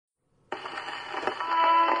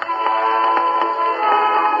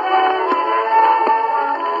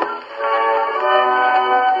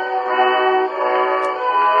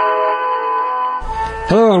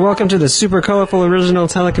welcome to the super colorful original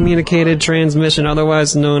telecommunicated transmission,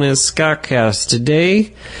 otherwise known as Scottcast.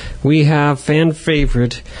 Today, we have fan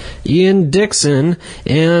favorite Ian Dixon,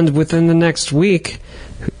 and within the next week,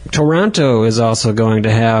 Toronto is also going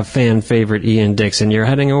to have fan favorite Ian Dixon. You're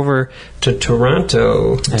heading over to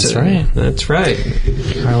Toronto. That's right. That's right.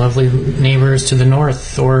 Our lovely neighbors to the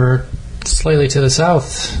north, or slightly to the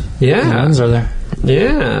south. Yeah. Windsor there.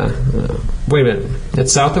 Yeah. Wait a minute.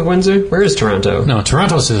 It's south of Windsor? Where is Toronto? No,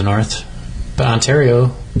 Toronto's to the north, but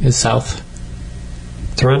Ontario is south.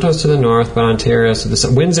 Toronto's to the north, but Ontario's to the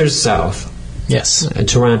south. Windsor's south. Yes. And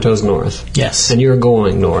Toronto's north. Yes. And you're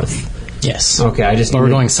going north. Yes. Okay, But we're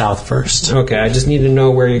going south first. Okay, I just need to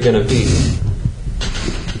know where you're going to be.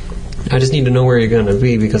 I just need to know where you're going to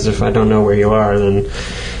be, because if I don't know where you are, then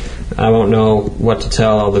I won't know what to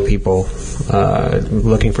tell all the people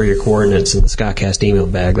looking for your coordinates in the Scottcast email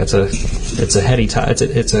bag. It's a heady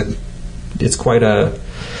it's quite a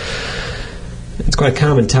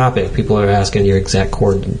common topic. People are asking your exact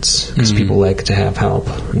coordinates because people like to have help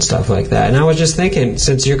and stuff like that. And I was just thinking,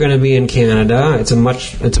 since you're going to be in Canada, it's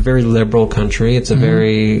a very liberal country. It's a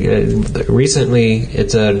very recently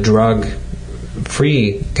it's a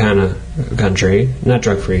drug-free kind of country. Not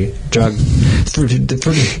drug-free.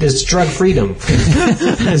 It's drug freedom.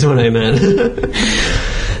 That's what I meant.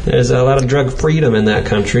 There's a lot of drug freedom in that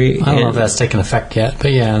country. I don't know if that's taken effect yet,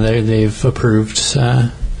 but yeah, they've approved.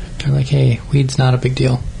 They're like, hey, weed's not a big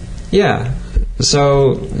deal. Yeah.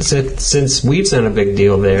 So since weed's not a big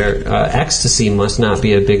deal there, ecstasy must not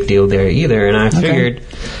be a big deal there either. And I figured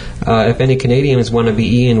if any Canadians want to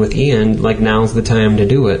be Ian with Ian, like, now's the time to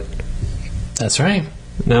do it. That's right.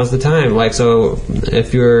 Now's the time. Like, so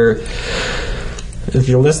if you're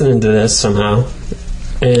listening to this somehow,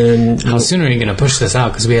 and how soon are you going to push this out?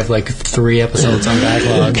 Because we have like 3 episodes on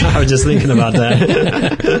backlog. I was just thinking about that.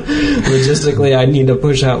 Logistically, I need to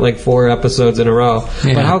push out like 4 episodes in a row.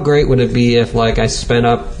 Yeah. But how great would it be if, like, I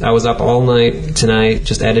was up all night tonight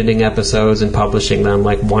just editing episodes and publishing them,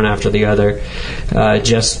 like, one after the other,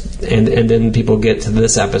 and then people get to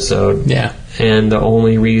this episode. Yeah. And the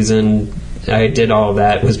only reason I did all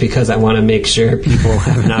that was because I want to make sure people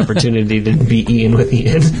have an opportunity to be Ian with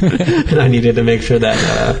Ian. And I needed to make sure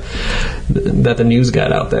that the news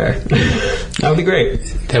got out there. That would be great.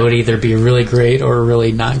 That would either be really great or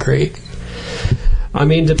really not great. I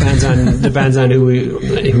mean, depends on who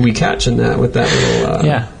we catch in that with that little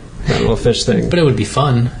that little fish thing. But it would be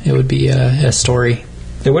fun. It would be a story.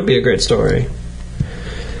 It would be a great story.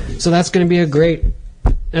 So that's going to be a great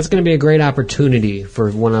opportunity for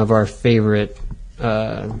one of our favorite,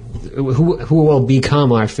 who will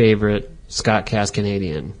become our favorite Scottcast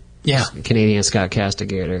Canadian. Yeah. Canadian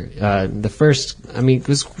Scottcastigator. The first, I mean,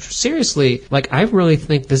 because seriously, like, I really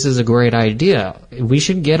think this is a great idea. We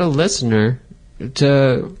should get a listener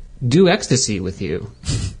to do ecstasy with you.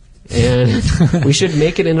 And we should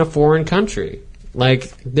make it in a foreign country.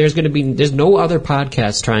 Like, there's no other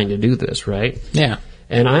podcast trying to do this, right? Yeah.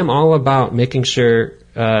 And I'm all about making sure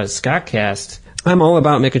Scottcast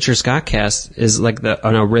is like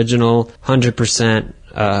an original 100%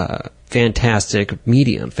 fantastic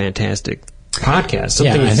medium, fantastic podcast.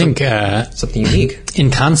 I think something unique.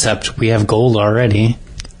 In concept, we have gold already,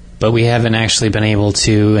 but we haven't actually been able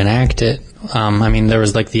to enact it. I mean, there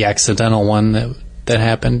was like the accidental one that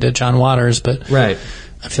happened to John Waters, but right.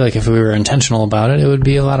 I feel like if we were intentional about it, it would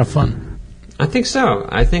be a lot of fun. I think so.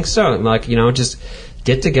 Like, just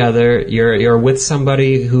get together. You're with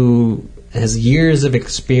somebody who has years of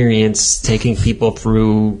experience taking people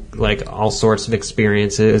through, like, all sorts of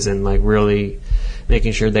experiences, and, like, really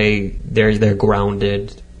making sure they're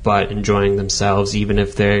grounded but enjoying themselves, even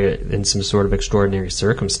if they're in some sort of extraordinary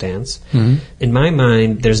circumstance. Mm-hmm. In my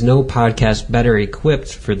mind, there's no podcast better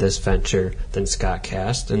equipped for this venture than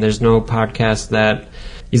Scottcast, and there's no podcast that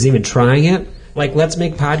is even trying it. Like, Let's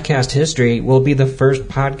Make Podcast History will be the first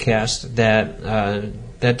podcast that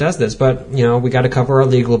does this. But, we got to cover our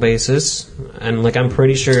legal basis. And, like, I'm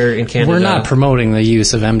pretty sure in Canada... We're not promoting the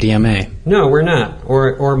use of MDMA. No, we're not.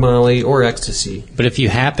 Or Molly or ecstasy. But if you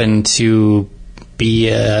happen to be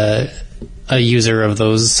a user of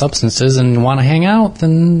those substances and want to hang out,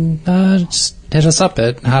 then just hit us up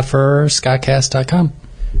at hotforscottcast.com.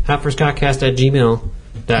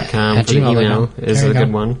 hotforscottcast@gmail.com for the email is a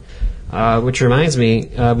good one. Which reminds me,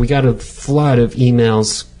 we got a flood of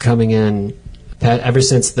emails coming in ever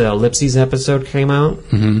since the ellipses episode came out.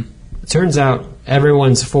 Mm-hmm. It turns out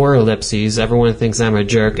everyone's for ellipses. Everyone thinks I'm a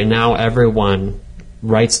jerk, and now everyone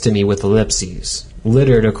writes to me with ellipses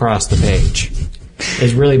littered across the page.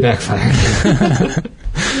 It's really backfired.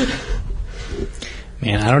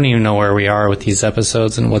 Man, I don't even know where we are with these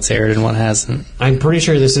episodes and what's aired and what hasn't. I'm pretty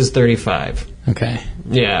sure this is 35. Okay.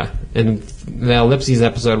 Yeah, and the Ellipses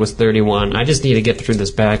episode was 31. I just need to get through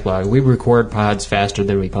this backlog. We record pods faster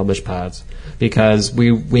than we publish pods because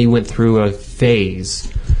we went through a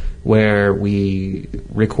phase where we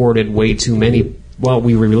recorded way too many. Well,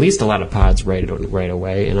 we released a lot of pods right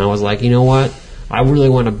away, and I was like, you know what? I really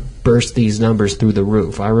want to burst these numbers through the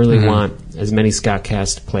roof. I really want as many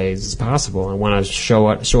Scottcast plays as possible. I want to show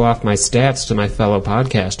off my stats to my fellow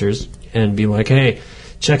podcasters and be like, hey,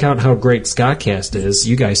 check out how great Scottcast is.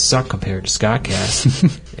 You guys suck compared to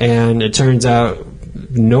Scottcast. And it turns out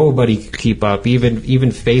nobody could keep up.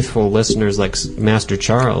 Even faithful listeners like Master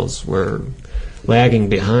Charles were lagging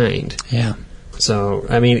behind. Yeah. So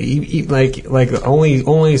I mean, like only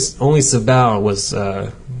Sabelle was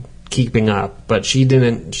keeping up, but she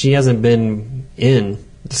hasn't been in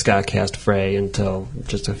the Scottcast fray until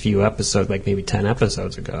just a few episodes, like maybe 10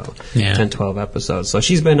 episodes ago. Yeah. 10, 12 episodes. So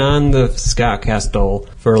she's been on the Scottcast dole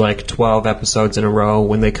for like 12 episodes in a row.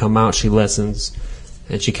 When they come out, she listens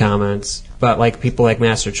and she comments. But like people like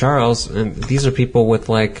Master Charles, and these are people with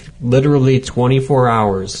like literally 24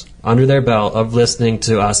 hours under their belt of listening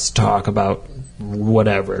to us talk about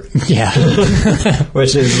whatever. Yeah.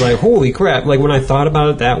 Which is like, holy crap. Like when I thought about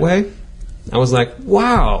it that way, I was like,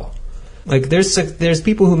 wow. Like there's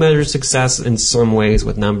people who measure success in some ways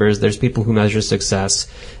with numbers. There's people who measure success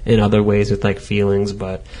in other ways with like feelings.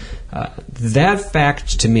 But that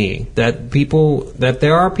fact to me, that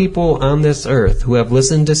there are people on this earth who have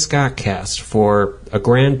listened to Scottcast for a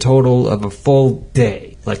grand total of a full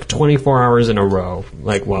day, like 24 hours in a row,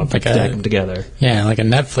 like while Like stack them together. Yeah, like a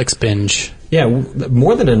Netflix binge. Yeah,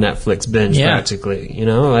 more than a Netflix binge, practically. You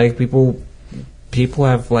know, like people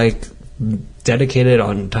have like dedicated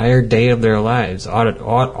an entire day of their lives,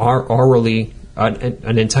 orally,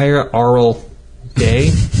 an entire oral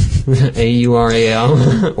day,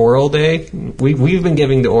 AURAL, oral day. We've been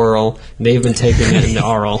giving the oral, they've been taking it in the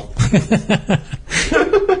oral.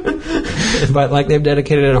 But like they've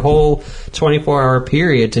dedicated a whole 24-hour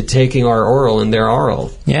period to taking our oral in their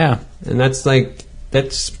oral. Yeah. And that's like,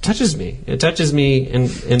 that touches me. It touches me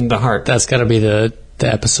in the heart. That's got to be the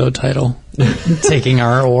episode title. Taking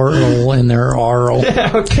our oral in their oral.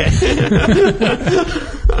 Yeah, okay.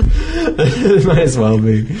 It might as well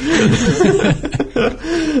be.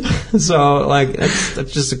 So, like,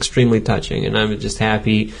 that's just extremely touching, and I'm just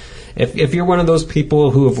happy. If you're one of those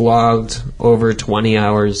people who have logged over 20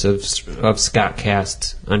 hours of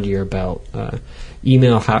Scottcast under your belt,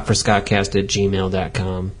 email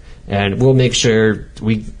hotforscottcast@gmail.com. And we'll make sure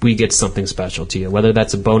we get something special to you, whether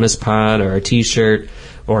that's a bonus pod or a T-shirt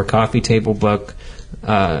or a coffee table book.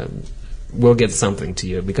 We'll get something to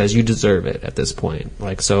you because you deserve it at this point.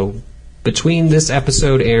 Like, so between this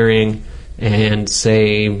episode airing and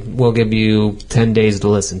say we'll give you 10 days to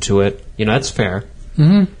listen to it, you know, that's fair.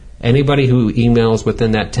 Mm-hmm. Anybody who emails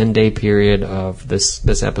within that 10-day period of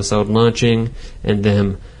this episode launching and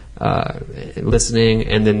them listening,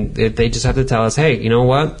 and then they just have to tell us, hey, you know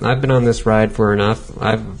what? I've been on this ride for enough.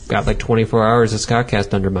 I've got like 24 hours of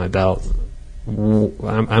Scottcast under my belt.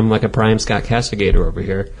 I'm like a prime Scottcastigator over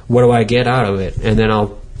here. What do I get out of it? And then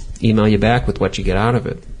I'll email you back with what you get out of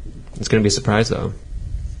it. It's going to be a surprise, though.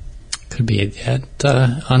 Could be that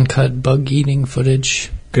uncut bug eating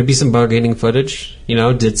footage. Could be some bug eating footage. You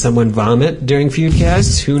know, did someone vomit during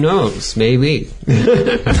Feudcast? Who knows? Maybe.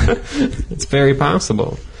 It's very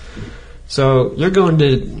possible. So you're going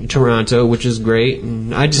to Toronto, which is great.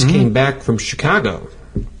 And I just came back from Chicago,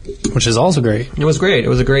 which is also great. It was great. It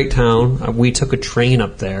was a great town. We took a train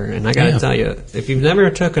up there, and I got to tell you, if you've never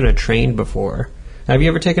taken a train before, have you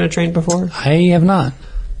ever taken a train before? I have not.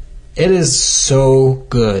 It is so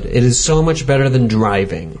good. It is so much better than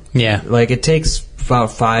driving. Yeah. Like, it takes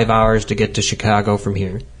about 5 hours to get to Chicago from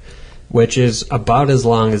here, which is about as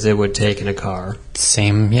long as it would take in a car.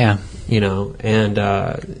 Same, yeah. You know, and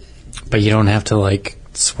but you don't have to, like,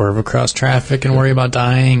 swerve across traffic and worry about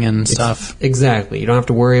dying and stuff. Exactly. You don't have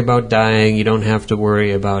to worry about dying. You don't have to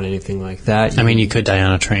worry about anything like that. I mean, you could die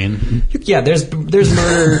on a train. Yeah, there's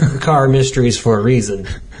murder car mysteries for a reason.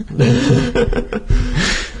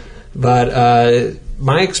 But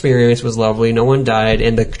my experience was lovely. No one died,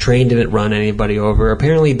 and the train didn't run anybody over.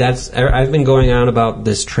 Apparently, I've been going on about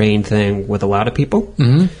this train thing with a lot of people.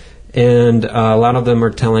 Mm-hmm. And a lot of them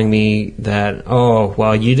are telling me that, oh,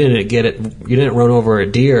 well, you didn't run over a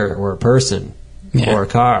deer or a person or a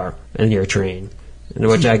car in your train,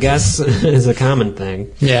 which I guess is a common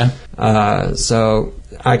thing. Yeah. So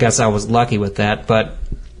I guess I was lucky with that. But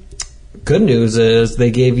good news is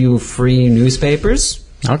they gave you free newspapers.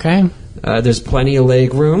 Okay. There's plenty of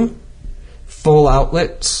leg room. full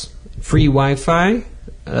outlets, free Wi-Fi,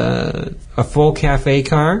 a full cafe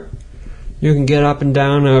car. You can get up and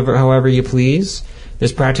down however you please.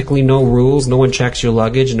 There's practically no rules. No one checks your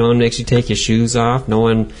luggage. No one makes you take your shoes off. No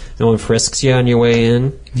one frisks you on your way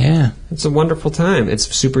in. Yeah. It's a wonderful time. It's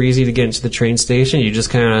super easy to get into the train station. You just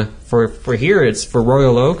kind of, for here, it's for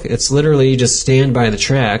Royal Oak, it's literally you just stand by the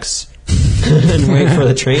tracks and wait for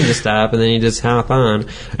the train to stop, and then you just hop on.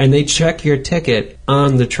 And they check your ticket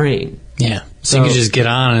on the train. Yeah. So you could just get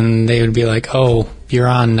on, and they would be like, "Oh, you're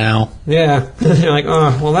on now." Yeah. You're like,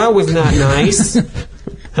 "Oh, well, that was not nice."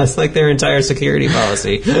 That's like their entire security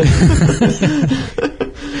policy.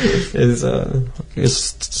 is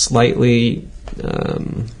slightly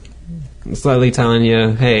telling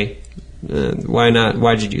you, "Hey, why not?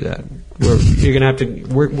 Why'd you do that? We're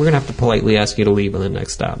gonna have to politely ask you to leave on the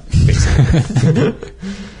next stop."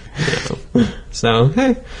 So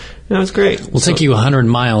hey, that was great. We'll take you 100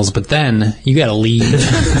 miles, but then you got to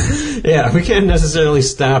leave. Yeah, we can't necessarily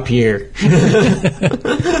stop here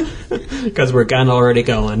because we're kind of already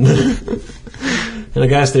going. And I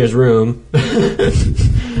guess there's room.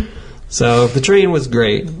 So the train was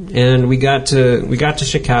great, and we got to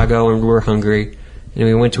Chicago, and we were hungry, and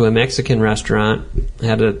we went to a Mexican restaurant.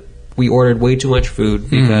 We ordered way too much food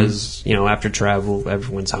because after travel,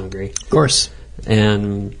 everyone's hungry. Of course.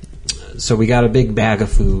 And so we got a big bag of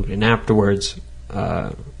food, and afterwards,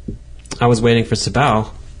 I was waiting for Sibel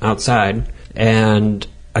outside, and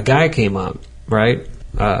a guy came up, right?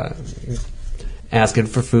 Asking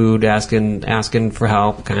for food, asking for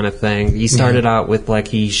help, kind of thing. He started out with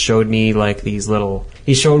he showed me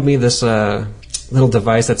this little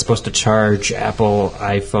device that's supposed to charge Apple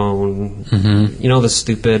iPhone. The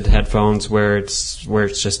stupid headphones where it's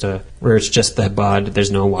just the bud.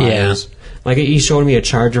 There's no wires. Yeah. He showed me a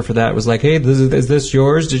charger for that. It was like, "Hey, is this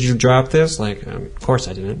yours? Did you drop this?" Of course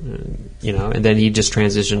I didn't. And then he just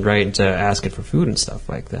transitioned right into asking for food and stuff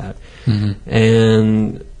like that.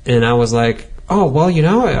 And I was like, "Oh, well,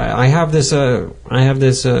 I have these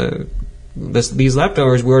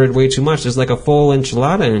leftovers. We ordered way too much. There's a full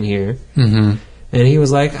enchilada in here." And he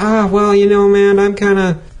was like, "Well, man, I'm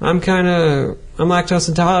lactose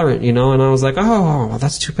intolerant, And I was like, "Oh, well,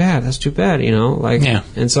 that's too bad. Yeah.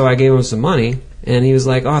 And so I gave him some money, and he was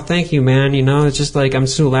like, "Oh, thank you, man. It's just I'm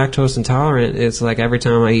so lactose intolerant. It's every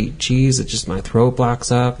time I eat cheese, it just my throat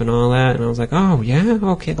blocks up and all that." And I was like, "Oh, yeah?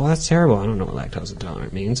 Okay, well, that's terrible. I don't know what lactose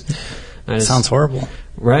intolerant means." Sounds horrible.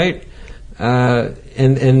 Right?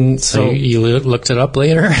 And so you looked it up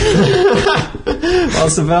later? Well,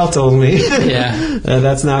 Sibel told me. Yeah.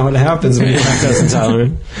 That's not what happens when you're lactose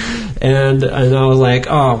intolerant. And I was like,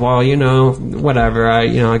 "Oh, well, whatever."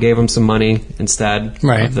 I gave him some money instead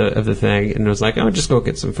of the thing, and it was like, "Oh, just go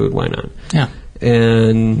get some food. Why not?" Yeah.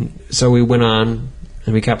 And so we went on,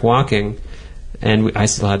 and we kept walking, and I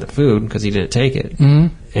still had the food because he didn't take it.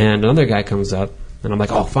 And another guy comes up, and I'm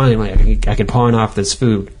like, "Oh, finally, I can pawn off this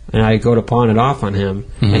food." And I go to pawn it off on him,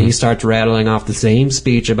 and he starts rattling off the same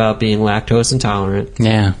speech about being lactose intolerant.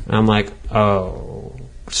 Yeah. And I'm like, "Oh,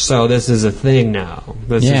 so this is a thing now.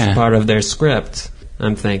 This is part of their script."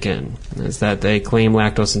 I'm thinking is that they claim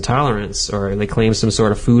lactose intolerance, or they claim some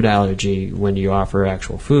sort of food allergy when you offer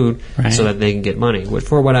actual food, so that they can get money,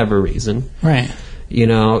 for whatever reason. Right.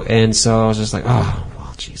 And so I was just like, "Oh,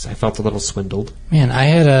 well, geez," I felt a little swindled. Man, I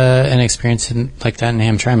had an experience like that in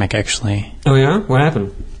Hamtramck, actually. Oh, yeah? What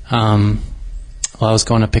happened? Well, I was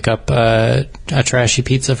going to pick up a trashy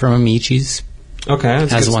pizza from Amici's. Okay.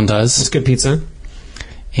 As one does. It's good pizza.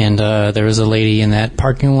 And there was a lady in that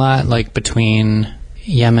parking lot, between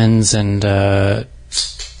Yemen's and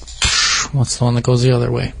what's the one that goes the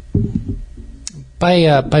other way?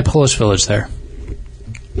 By Polish Village there.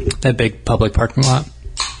 That big public parking lot.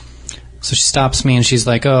 So she stops me and she's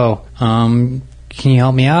like, "Oh, can you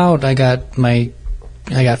help me out? I got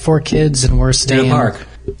 4 kids and we're staying in the park."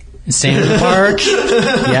 Staying in the park.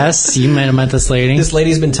 Yes, you might have met this lady. This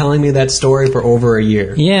lady's been telling me that story for over a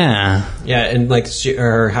year. Yeah. Yeah, and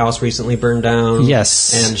her house recently burned down.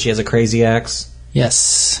 Yes. And she has a crazy ex.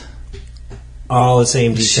 Yes. All the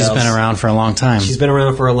same details. She's been around for a long time. She's been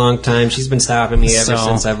around for a long time. She's been stopping me ever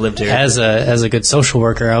since I've lived here. As a good social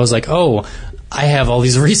worker, I was like, "Oh, I have all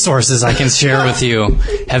these resources I can share with you.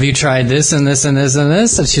 Have you tried this and this and this and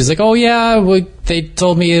this?" And she's like, "Oh yeah, they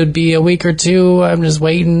told me it would be a week or 2. I'm just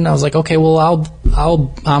waiting." I was like, "Okay, well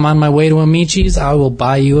I'm on my way to Amici's. I will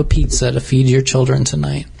buy you a pizza to feed your children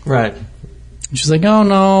tonight." Right. And she's like, "Oh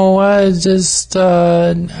no, I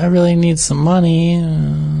really need some money."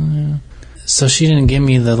 So she didn't give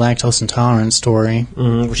me the lactose intolerant story.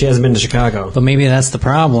 She hasn't been to Chicago. But maybe that's the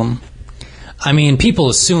problem. I mean, people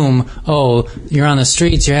assume, oh, you're on the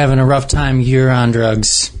streets, you're having a rough time, you're on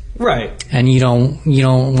drugs. Right. And you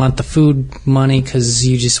don't want the food money because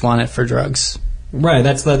you just want it for drugs. Right.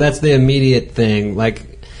 That's the immediate thing,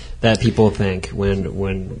 like, that people think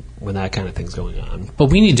when that kind of thing's going on.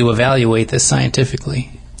 But we need to evaluate this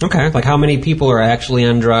scientifically. Okay. Like, how many people are actually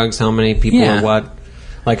on drugs? How many people are what?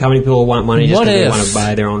 Like, how many people want money just because they want to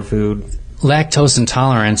buy their own food? Lactose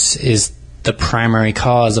intolerance is the primary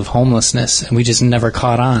cause of homelessness, and we just never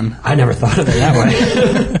caught on. I never thought of it that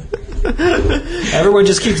way. Everyone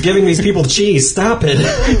just keeps giving these people cheese. Stop it.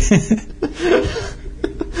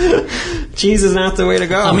 Cheese is not the way to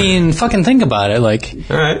go. I mean, fucking think about it. Like,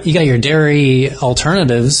 all right. You got your dairy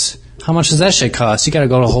alternatives. How much does that shit cost? You got to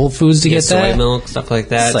go to Whole Foods to get that? Soy milk, stuff like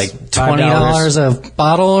that. It's like $20 a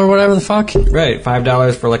bottle or whatever the fuck. Right,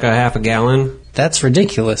 $5 for like a half a gallon. That's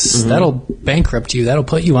ridiculous. Mm-hmm. That'll bankrupt you. That'll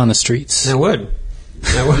put you on the streets. That would.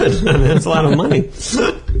 I mean, that's a lot of money.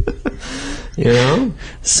 You know?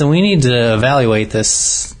 So we need to evaluate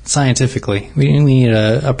this scientifically. We need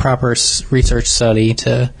a proper research study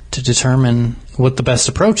to determine what the best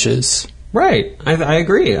approach is. Right. I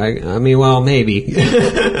agree. I mean, well, maybe.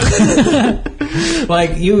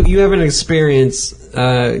 Like, you have an experience,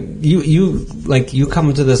 you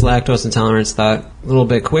come to this lactose intolerance thought a little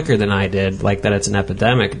bit quicker than I did, like that it's an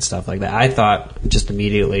epidemic and stuff like that. I thought just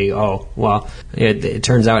immediately, oh, well, it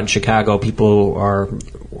turns out in Chicago people are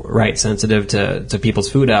sensitive to people's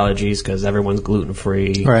food allergies because everyone's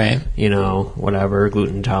gluten-free, right? You know, whatever,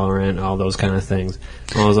 gluten intolerant, all those kind of things.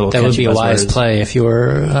 All those little that would be a wise buzzwords. play if you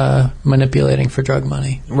were manipulating for drug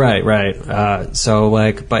money. Right. So,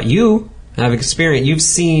 like, but you have experience. You've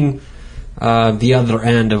seen the other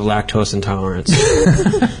end of lactose intolerance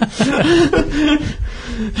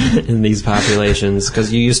in these populations,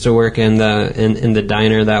 because you used to work in the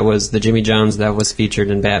diner that was the Jimmy John's that was featured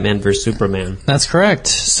in Batman vs Superman. That's correct.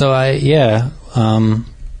 So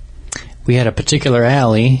we had a particular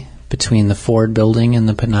alley between the Ford building and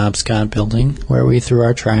the Penobscot building where we threw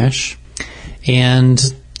our trash, and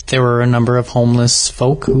there were a number of homeless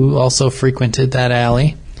folk who also frequented that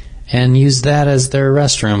alley and used that as their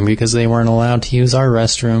restroom because they weren't allowed to use our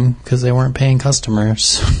restroom because they weren't paying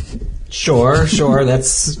customers. Sure.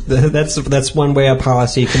 That's one way a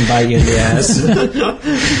policy can bite you in the ass.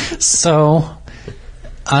 So,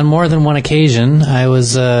 on more than one occasion, I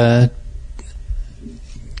was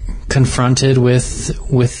confronted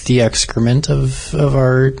with the excrement of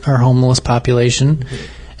our homeless population,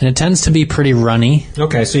 and it tends to be pretty runny.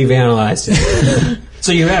 Okay, so you've analyzed it.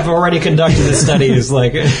 So you have already conducted the studies,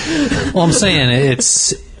 like. Well, I'm saying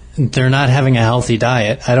they're not having a healthy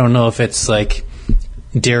diet. I don't know if it's like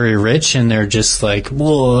dairy rich and they're just like,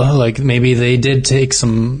 whoa, like maybe they did take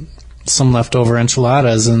some leftover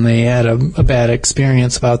enchiladas and they had a bad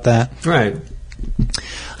experience about that. Right.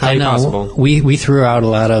 I know. Possible. We threw out a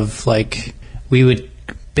lot of, like, we would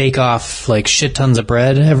bake off like shit tons of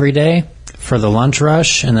bread every day for the lunch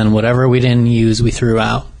rush, and then whatever we didn't use we threw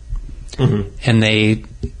out. Mm-hmm. And they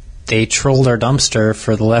trolled our dumpster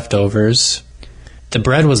for the leftovers. The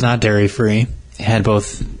bread was not dairy free. It had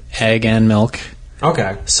both egg and milk.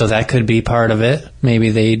 Okay. So that could be part of it. Maybe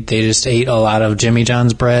they just ate a lot of Jimmy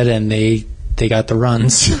John's bread and they got the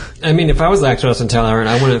runs. I mean, if I was lactose intolerant,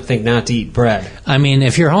 I wouldn't think not to eat bread. I mean,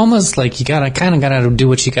 if you're homeless, like, you gotta do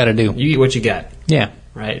what you gotta do. You eat what you get. Yeah.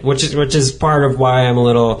 Right. Which is part of why I'm a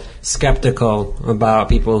little skeptical about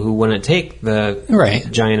people who wouldn't take the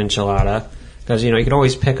giant enchilada. Because, you can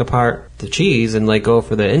always pick apart the cheese and, like, go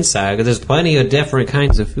for the inside. Because there's plenty of different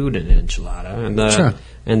kinds of food in an enchilada. Sure.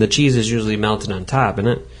 And the cheese is usually melted on top,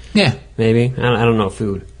 isn't it? Yeah. Maybe. I don't know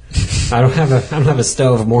food. I don't have a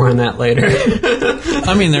stove. More on that later.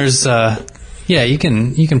 I mean, there's you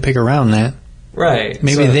can pick around that. Right.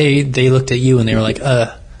 Maybe they looked at you and they were like,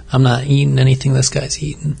 I'm not eating anything this guy's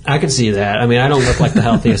eating. I can see that. I mean, I don't look like the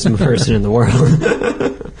healthiest person in the world.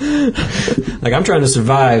 Like, I'm trying to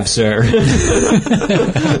survive, sir.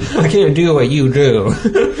 I can't do what you do.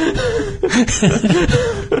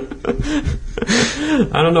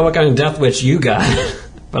 I don't know what kind of death wish you got,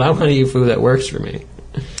 but I want to eat food that works for me.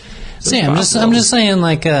 I'm just saying,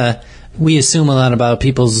 like, we assume a lot about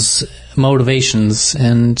people's motivations,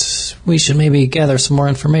 and we should maybe gather some more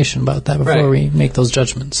information about that before we make those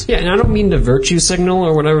judgments. Yeah, and I don't mean to virtue signal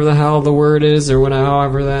or whatever the hell the word is, or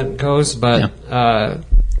however that goes, but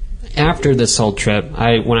after this whole trip,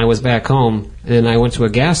 when I was back home, and I went to a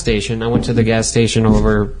gas station. I went to the gas station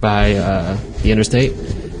over by the interstate,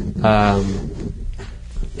 and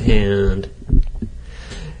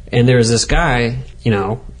there was this guy,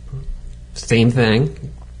 same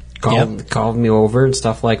thing, called me over and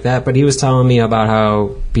stuff like that. But he was telling me about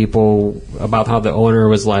how the owner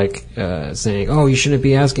was like saying, "Oh, you shouldn't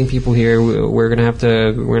be asking people here. We're gonna have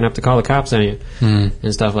to call the cops on you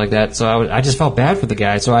and stuff like that." So I just felt bad for the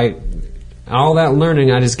guy. So all that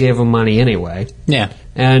learning, I just gave him money anyway. Yeah.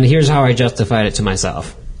 And here's how I justified it to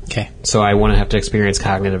myself. Okay. So I wouldn't have to experience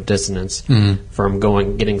cognitive dissonance from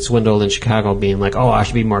getting swindled in Chicago, being like, "Oh, I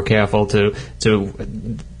should be more careful," to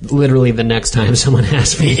literally the next time someone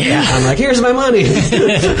asks me, I'm like, "Here's my money."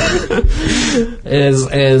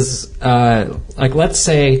 Like let's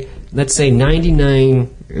say 99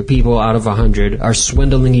 people out of 100 are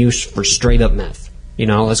swindling you for straight up meth.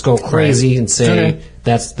 Let's go crazy and say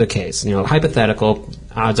that's the case. Hypothetical,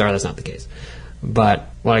 odds are that's not the case. But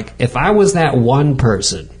like, if I was that one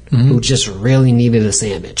person who just really needed a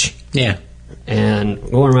sandwich,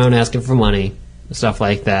 and going around asking for money, stuff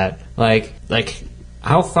like that, like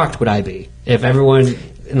how fucked would I be if everyone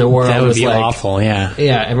in the world that would was be like, awful? Yeah,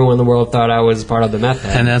 everyone in the world thought I was part of the meth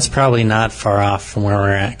head. And that's probably not far off from where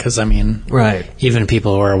we're at, because I mean, even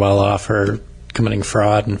people who are well off are committing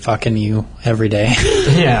fraud and fucking you every day.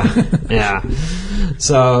 yeah.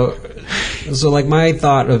 So like my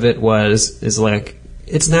thought of it is like,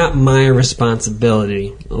 it's not my responsibility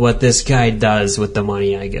what this guy does with the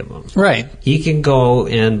money I give him. Right. He can go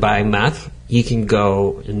and buy meth. He can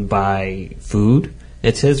go and buy food.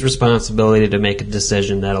 It's his responsibility to make a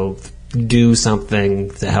decision that'll do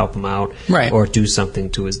something to help him out, or do something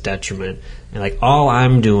to his detriment. And like, all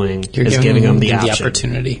I'm doing is giving him the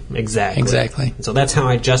opportunity. Exactly. So that's how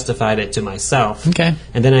I justified it to myself. Okay.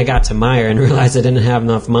 And then I got to Meyer and realized I didn't have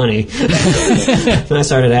enough money. And I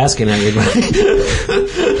started asking everybody.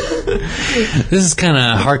 This is kind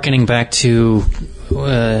of hearkening back to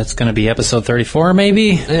it's going to be episode 34,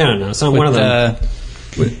 maybe. I don't know. One of them.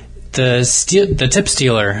 The tip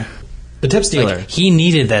stealer. The tip stealer. Like, he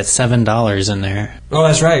needed that $7 in there. Oh,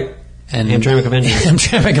 that's right. And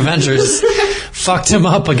Hamtramck Avengers fucked him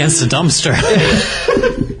up against a dumpster.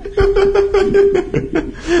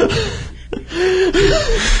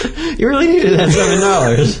 You really needed that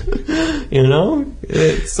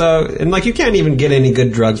 $7, So, and like, you can't even get any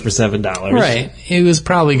good drugs for $7. Right. He was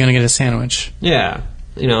probably going to get a sandwich. Yeah.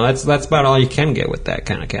 That's about all you can get with that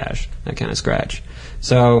kind of cash, that kind of scratch.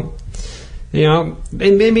 So,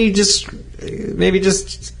 maybe just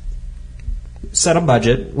set a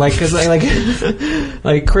budget, because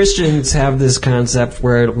like Christians have this concept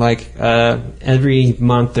where like every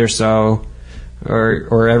month or so,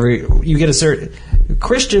 or you get a certain.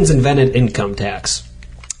 Christians invented income tax.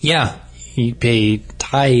 Yeah, you pay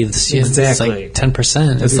tithes. Exactly, it's like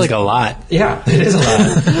 10%. It's like a lot. Yeah, it is a lot.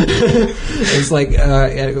 It's like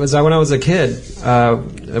it was when I was a kid.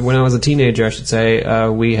 When I was a teenager, I should say,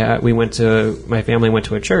 my family went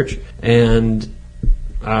to a church, and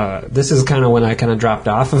this is kind of when I kind of dropped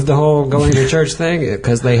off of the whole going to church thing,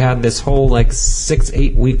 because they had this whole like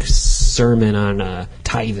 6-8 week sermon on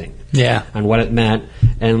tithing. Yeah. On what it meant.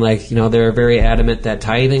 And like, they're very adamant that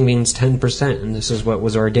tithing means 10%, and this is what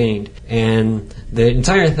was ordained. And the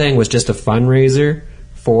entire thing was just a fundraiser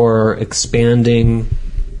for expanding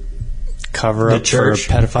cover up for a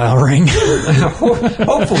pedophile ring.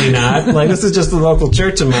 Hopefully not. Like, this is just a local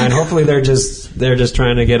church of mine. Hopefully they're just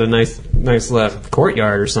trying to get a nice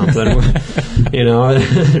courtyard or something.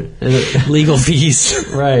 Legal fees.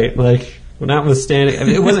 Right. Like, notwithstanding,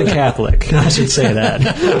 it wasn't Catholic. I should say that.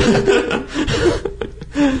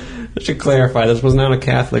 I should clarify, this was not a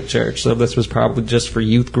Catholic church, so this was probably just for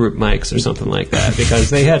youth group mics or something like that, because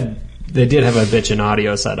they did have a bitchin'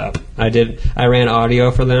 audio set up. I ran audio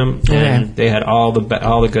for them, and they had all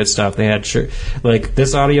the good stuff. They had like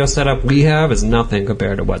this audio setup we have is nothing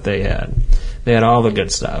compared to what they had. They had all the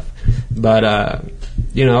good stuff, but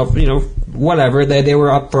whatever. They were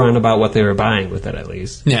upfront about what they were buying with it, at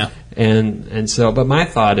least. Yeah. And so, but my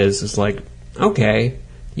thought is like, okay,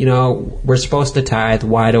 we're supposed to tithe.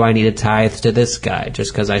 Why do I need a tithe to this guy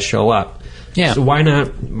just because I show up? Yeah. So why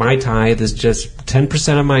not? My tithe is just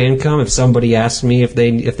 10% of my income. If somebody asks me if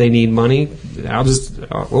they need money, I'll just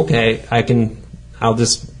I'll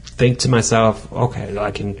just think to myself, okay,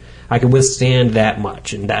 I can withstand that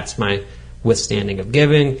much, and that's my withstanding of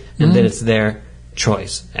giving, and then it's their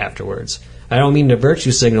choice afterwards. I don't mean to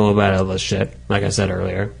virtue signal about all this shit, like I said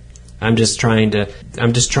earlier. I'm just trying to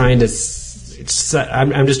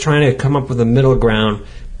come up with a middle ground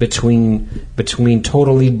between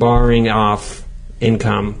totally barring off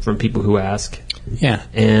income from people who ask Yeah.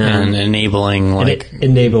 And enabling, like...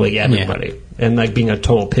 enabling everybody. And, like, being a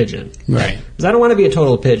total pigeon. Right. Because I don't want to be a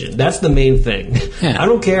total pigeon. That's the main thing. Yeah. I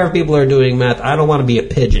don't care if people are doing meth. I don't want to be a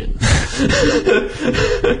pigeon.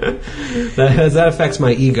 that affects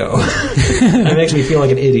my ego. That makes me feel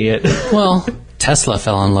like an idiot. Well, Tesla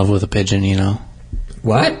fell in love with a pigeon, you know.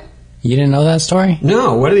 What? You didn't know that story?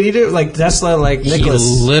 No. What did he do? Like, Tesla, like, Nicholas...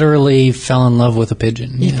 He literally fell in love with a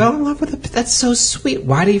pigeon. He fell in love with a... That's so sweet.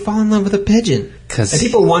 Why did he fall in love with a pigeon? Because... And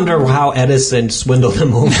people wonder how Edison swindled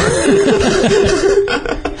him over.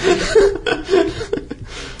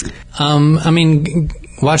 I mean,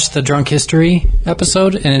 watch the Drunk History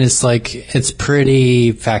episode, and it's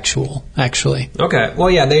pretty factual, actually. Okay. Well,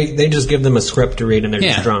 yeah, they just give them a script to read, and they're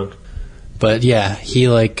just drunk. But yeah, he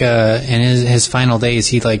in his final days,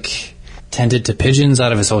 he tended to pigeons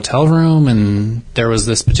out of his hotel room, and there was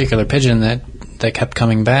this particular pigeon that kept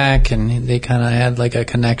coming back, and they kind of had like a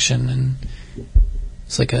connection, and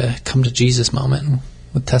it's like a come to Jesus moment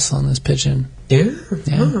with Tesla and this pigeon. Yeah.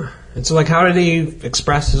 Huh. And so, like, how did he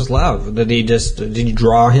express his love? Did he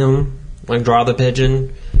draw him? Like, draw the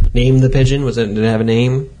pigeon? Name the pigeon? Did it have a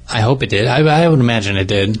name? I hope it did. I would imagine it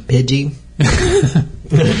did. Pidgey?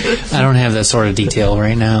 I don't have that sort of detail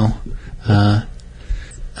right now.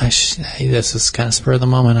 This is kind of spur of the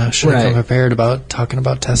moment. I should have come prepared about talking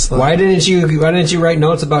about Tesla. Why didn't you write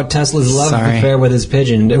notes about Tesla's love affair with his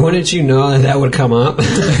pigeon? Wouldn't you know that would come up?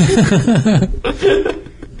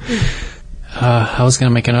 I was going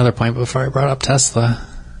to make another point before I brought up Tesla.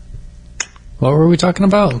 What were we talking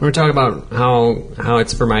about? We were talking about how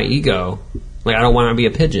it's for my ego. Like, I don't want to be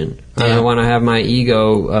a pigeon. Yeah. I don't want to have my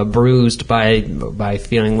ego bruised by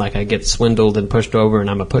feeling like I get swindled and pushed over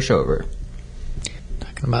and I'm a pushover.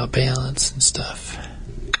 Talking about balance and stuff.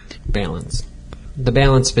 Balance. The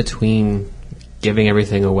balance between giving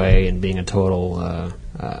everything away and being a total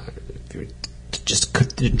just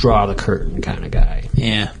draw the curtain kind of guy.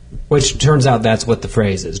 Yeah. Which turns out that's what the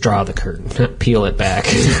phrase is. Draw the curtain. Not peel it back.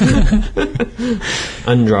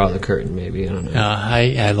 Undraw the curtain, maybe. I don't know.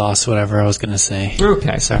 I lost whatever I was going to say.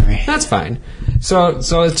 Okay. Sorry. That's fine. So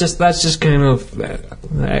that's just kind of...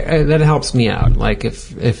 that helps me out. Like,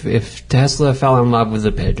 if Tesla fell in love with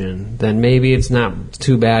a pigeon, then maybe it's not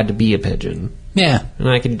too bad to be a pigeon. Yeah. And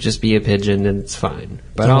I can just be a pigeon and it's fine.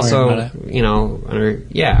 But Don't also, worry about it. you know,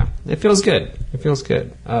 it feels good. It feels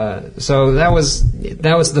good. So that was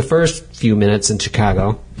the first few minutes in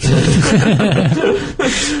Chicago.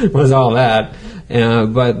 Was all that.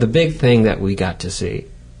 But the big thing that we got to see,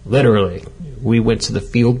 literally, we went to the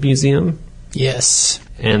Field Museum. Yes.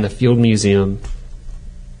 And the Field Museum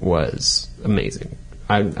was amazing.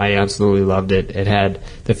 I absolutely loved it. It had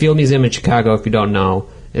the Field Museum in Chicago, if you don't know,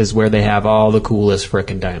 is where they have all the coolest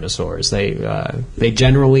frickin' dinosaurs. They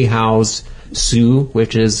generally house Sue,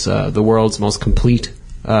 which is the world's most complete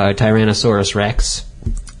Tyrannosaurus Rex,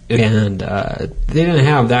 and they didn't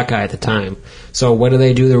have that guy at the time. So what do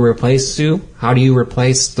they do to replace Sue? How do you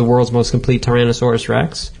replace the world's most complete Tyrannosaurus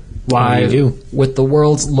Rex? Why, with the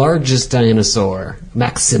world's largest dinosaur,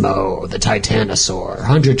 Maximo, the Titanosaur,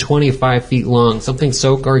 125 feet long, something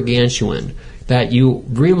so gargantuan that you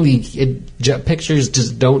really, pictures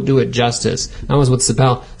just don't do it justice. That was with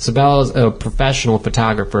Sibel. Sibel is a professional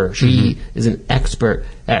photographer. She is an expert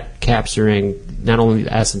at capturing not only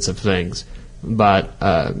the essence of things, but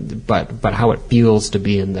how it feels to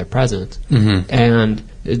be in their presence. And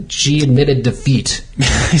she admitted defeat.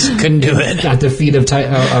 She couldn't do it. Not defeat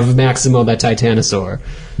of Maximo, that Titanosaur.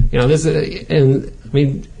 You know, this, and I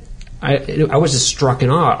mean, I was just struck in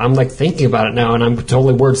awe. I'm like thinking about it now, and I'm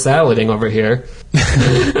totally word salading over here.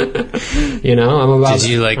 You know, I'm about. Did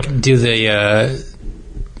you like do the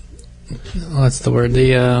what's the word?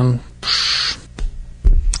 The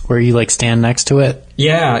where you like stand next to it?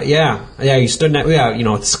 Yeah. You stood next. Yeah, you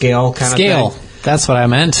know, scale kind of thing. That's what I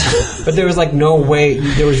meant. But there was like no way.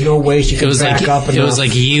 There was no way she could back up. It was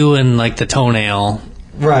like you and like the toenail.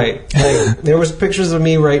 Right. Like, there was pictures of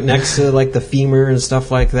me right next to like the femur and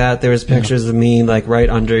stuff like that. There was pictures of me like right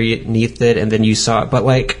underneath it, and then you saw it. But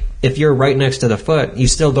like if you're right next to the foot, you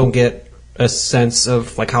still don't get a sense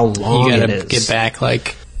of like how long it is. You gotta get back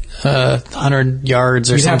like 100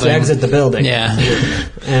 yards or something. You'd have to exit the building. Yeah.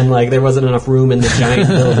 And like there wasn't enough room in the giant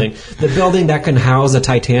building. The building that can house a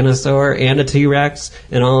Titanosaur and a T-Rex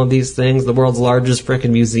and all of these things, the world's largest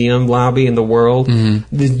frickin' museum lobby in the world,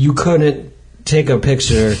 you couldn't take a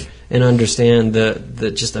picture and understand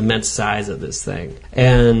the just immense size of this thing.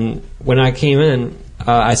 And when I came in,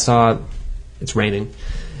 I saw, it's raining,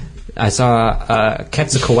 I saw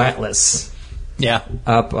Quetzalcoatlus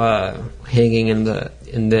up hanging in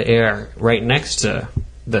the air right next to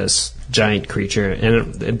this giant creature.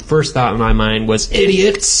 And the first thought in my mind was,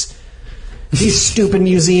 idiots! These stupid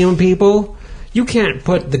museum people! You can't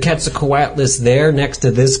put the Quetzalcoatlus there next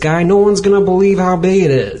to this guy. No one's going to believe how big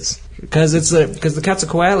it is. Because the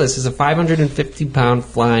Quetzalcoatlus is a 550-pound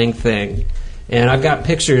flying thing. And I've got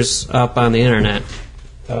pictures up on the internet.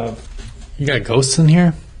 You got ghosts in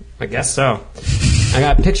here? I guess so. I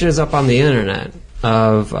got pictures up on the internet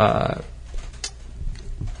of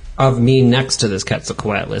me next to this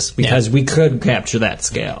Quetzalcoatlus because we could capture that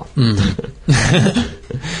scale.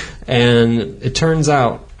 And it turns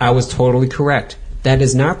out I was totally correct. That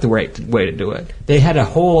is not the right way to do it. They had a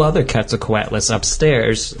whole other Quetzalcoatlus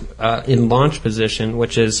upstairs in launch position,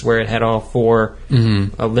 which is where it had all four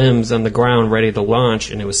limbs on the ground ready to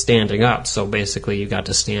launch, and it was standing up. So basically you got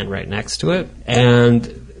to stand right next to it. And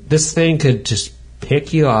this thing could just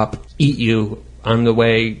pick you up, eat you on the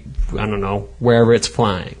way, I don't know, wherever it's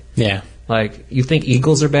flying. Yeah. Like, you think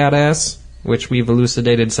eagles are badass, which we've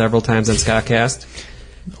elucidated several times on Scottcast?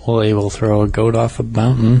 Well, they will throw a goat off a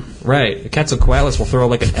mountain. Right. The Quetzalcoatlus will throw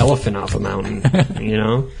like an elephant off a mountain, you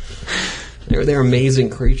know? They're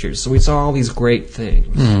amazing creatures. So we saw all these great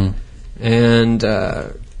things. And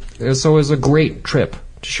so it was a great trip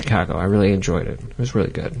to Chicago. I really enjoyed it. It was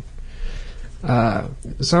really good.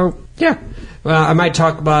 So, yeah. Well, I might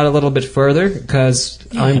talk about it a little bit further because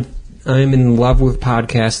I'm in love with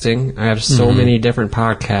podcasting. I have so many different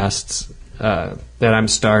podcasts that I'm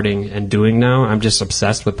starting and doing now. I'm just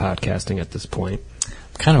obsessed with podcasting at this point.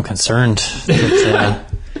 I'm kind of concerned that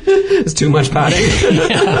it's too much potting.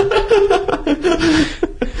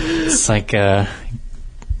 It's like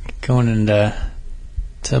going into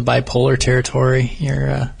bipolar territory.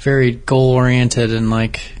 You're very goal-oriented in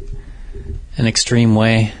like an extreme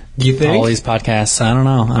way. You think? All these podcasts, I don't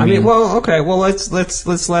know. I mean, well, okay. Well, let's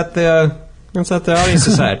let the audience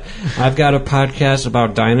decide. I've got a podcast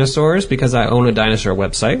about dinosaurs because I own a dinosaur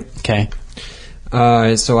website. Okay.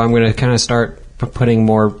 So I'm going to kind of start putting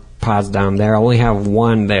more pods down there. I only have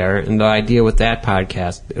one there, and the idea with that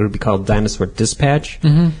podcast, it would be called Dinosaur Dispatch.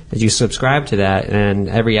 As you subscribe to that, and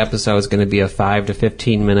every episode is going to be a 5 to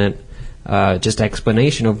 15 minute just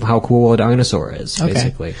explanation of how cool a dinosaur is,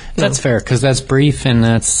 basically. That's fair, because that's brief and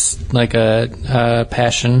that's like a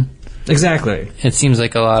passion. Exactly. It seems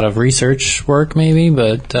like a lot of research work, maybe,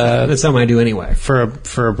 but that's something I do anyway.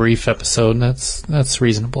 For a brief episode, that's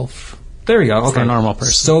reasonable. There you go. Okay. For a normal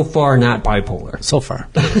person. So far, not bipolar. So far.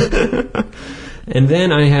 And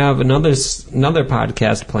then I have another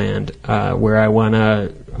podcast planned where I want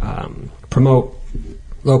to promote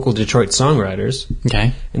local Detroit songwriters.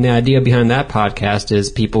 Okay. And the idea behind that podcast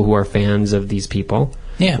is people who are fans of these people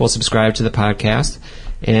will subscribe to the podcast.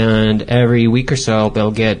 And every week or so,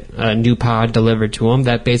 they'll get a new pod delivered to them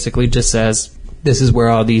that basically just says, this is where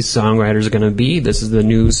all these songwriters are going to be. This is the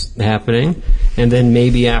news happening. And then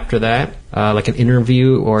maybe after that, like an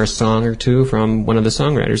interview or a song or two from one of the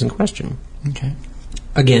songwriters in question. Okay.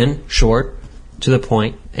 Again, short, to the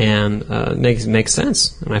point, and makes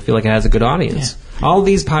sense. And I feel like it has a good audience. Yeah. All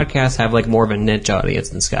these podcasts have like more of a niche audience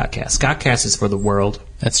than Scottcast. Scottcast is for the world.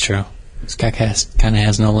 That's true. Scottcast kind of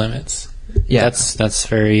has no limits. Yeah, that's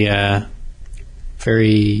very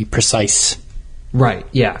very precise. Right.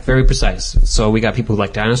 Yeah, very precise. So we got people who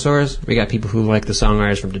like dinosaurs. We got people who like the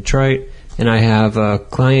songwriters from Detroit. And I have a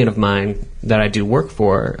client of mine that I do work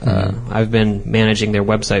for. I've been managing their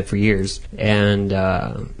website for years, and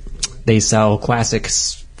they sell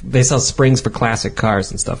classics. They sell springs for classic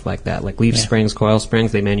cars and stuff like that, like leaf springs, coil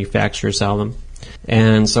springs. They manufacture, sell them.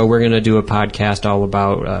 And so we're going to do a podcast all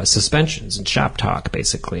about suspensions and shop talk,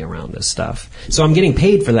 basically, around this stuff. So I'm getting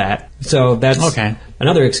paid for that. So that's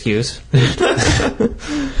another excuse.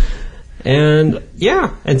 And,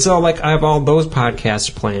 yeah. And so, like, I have all those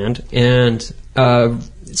podcasts planned. And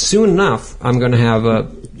soon enough, we're going to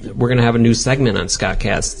have a new segment on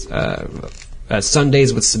Scottcast,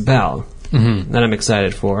 Sundays with Sibel. That I'm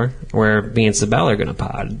excited for, where me and Sibel are going to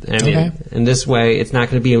pod. I mean, in this way, it's not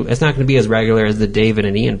going to be as regular as the David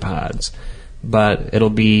and Ian pods, but it'll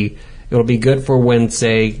be good for when,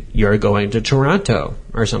 say, you're going to Toronto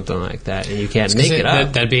or something like that, and you can't make it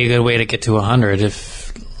up. That'd be a good way to get to 100 if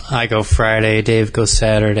I go Friday, Dave goes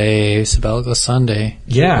Saturday, Sibel goes Sunday.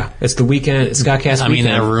 Yeah, it's the weekend. It's Scottcast weekend. I mean,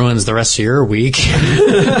 that ruins the rest of your week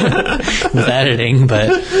with editing, but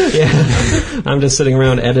yeah, I'm just sitting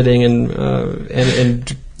around editing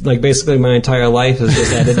and like basically my entire life is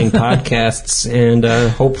just editing podcasts and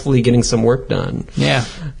hopefully getting some work done. Yeah,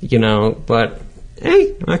 but.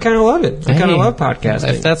 Hey, I kind of love it. I kind of love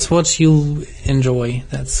podcasting. If that's what you enjoy,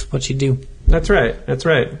 that's what you do. That's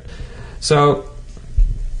right. So,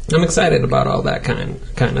 I'm excited about all that kind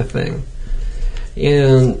of thing.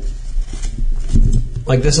 And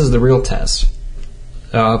like this is the real test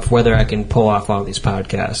of whether I can pull off all these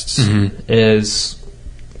podcasts, is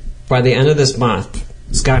by the end of this month,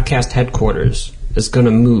 Scottcast headquarters is going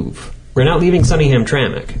to move. We're not leaving Sunny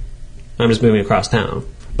Hamtramck. I'm just moving across town.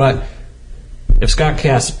 But if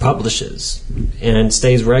Scottcast publishes and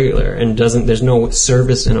stays regular and there's no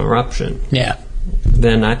service interruption,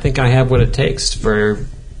 then I think I have what it takes to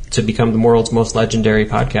become the world's most legendary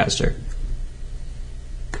podcaster.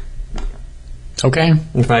 Okay.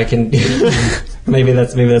 If I can, maybe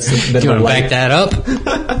that's a bit Do you of a want to light, back that up?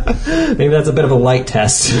 maybe that's a bit of a light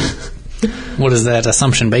test. What is that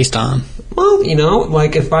assumption based on? Well,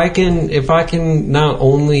 like if I can not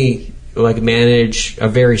only like manage a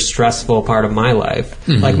very stressful part of my life,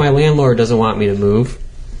 like my landlord doesn't want me to move,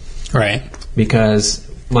 right? Because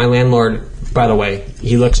my landlord, by the way,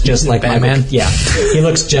 he looks just like Batman. Michael. Yeah, he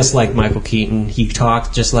looks just like Michael Keaton. He talks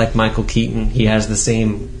just like Michael Keaton. He has the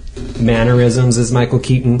same mannerisms as Michael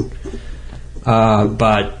Keaton,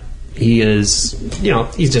 but he is,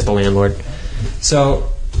 he's just a landlord.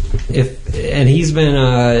 So he's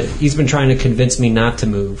been trying to convince me not to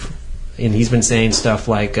move, and he's been saying stuff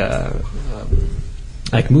like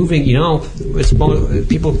moving.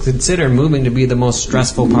 People consider moving to be the most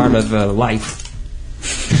stressful part of life.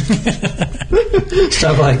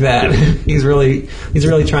 Stuff like that. He's really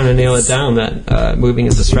trying to nail it down that moving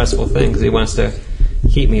is a stressful thing because he wants to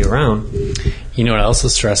keep me around. You know what else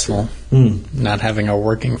is stressful? Not having a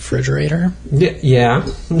working refrigerator. Yeah.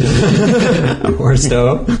 Or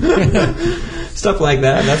stove. Stuff like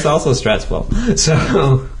that. That's also stressful.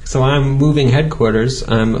 So I'm moving headquarters.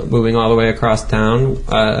 I'm moving all the way across town,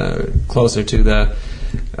 closer to the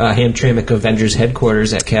Hamtramck Avengers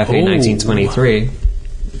headquarters at Cafe 1923.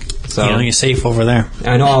 So you're safe over there.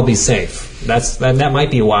 I know I'll be safe. That might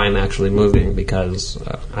be why I'm actually moving, because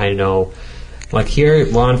I know, like here,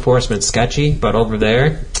 law enforcement's sketchy, but over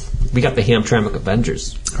there, we got the Hamtramck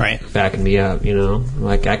Avengers backing me up.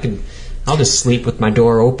 Like I'll just sleep with my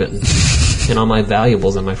door open and all my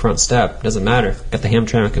valuables on my front step. Doesn't matter. Got the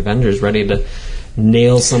Hamtramck Avengers ready to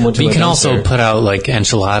nail someone to. But you a can dumpster. also put out like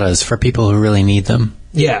enchiladas for people who really need them.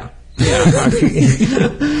 Yeah. For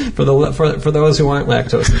those who aren't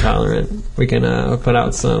lactose intolerant, we can put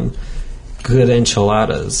out some good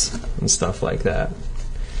enchiladas and stuff like that.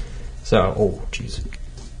 So, jeez.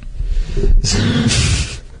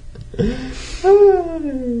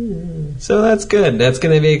 So that's good. That's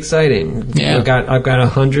going to be exciting. Yeah. I've got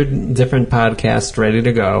 100 different podcasts ready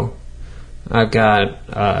to go. I'm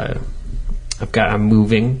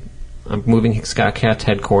moving Scottcast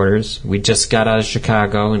headquarters. We just got out of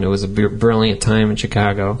Chicago, and it was a brilliant time in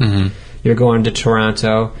Chicago. You're going to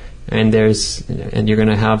Toronto, and you're going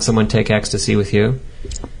to have someone take ecstasy with you.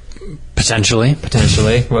 Potentially.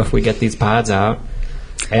 Well, if we get these pods out.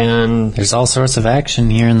 And there's all sorts of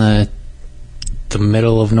action here in the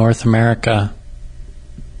middle of North America.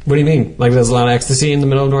 What do you mean? Like there's a lot of ecstasy in the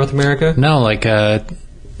middle of North America? No, like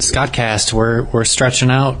Scottcast, we're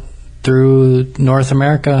stretching out through North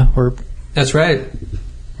America. That's right.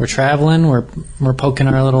 We're traveling. We're poking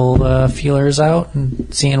our little feelers out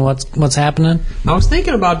and seeing what's happening. I was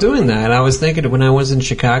thinking about doing that. I was thinking when I was in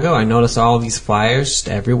Chicago, I noticed all these flyers just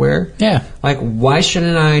everywhere. Yeah. Like, why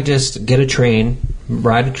shouldn't I just get a train,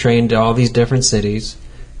 ride a train to all these different cities,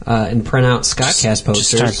 and print out Scottcast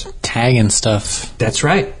posters? Just start tagging stuff. That's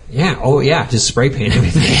right. Yeah. Oh, yeah. Just spray paint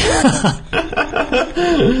everything.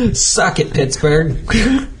 Suck it, Pittsburgh.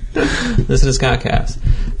 This is Scottcast.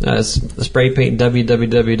 Spray paint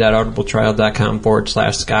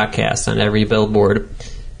www.audibletrial.com/Scottcast on every billboard.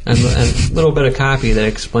 And a little bit of copy that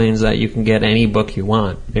explains that you can get any book you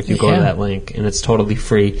want if you go to that link. And it's totally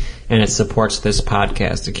free. And it supports this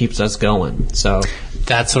podcast. It keeps us going. So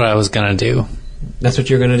that's what I was going to do. That's what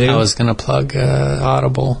you're going to do? I was going to plug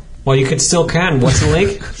Audible. Well, you still can. What's the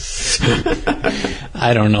link?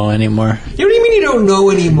 I don't know anymore. What do you mean you don't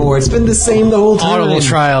know anymore? It's been the same the whole time.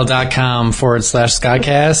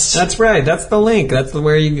 audibletrial.com/Scottcast. That's right. That's the link. That's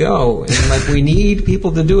where you go. And we need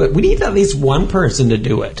people to do it. We need at least one person to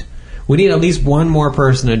do it. We need at least one more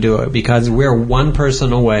person to do it because we're one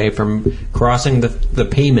person away from crossing the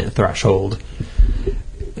payment threshold.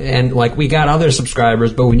 And we got other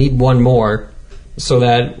subscribers, but we need one more so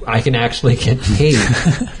that I can actually get paid.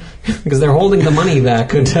 Because they're holding the money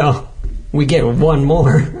back until we get one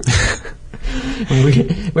more.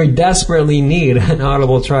 we desperately need an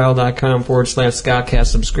audibletrial.com/Scottcast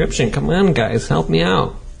subscription. Come on, guys, help me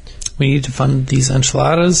out. We need to fund these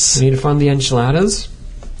enchiladas. We need to fund the enchiladas.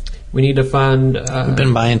 We need to fund... We've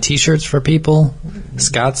been buying T-shirts for people.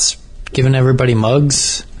 Scott's giving everybody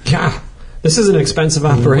mugs. Yeah. This is an expensive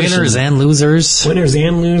operation. Winners and losers. Winners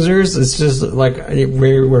and losers. It's just like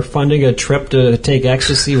we're funding a trip to take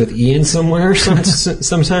ecstasy with Ian somewhere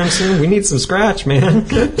sometime soon. We need some scratch, man.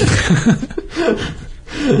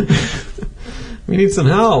 We need some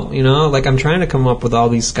help, Like, I'm trying to come up with all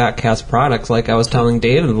these Scott Cast products, like I was telling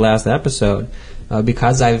Dave in the last episode,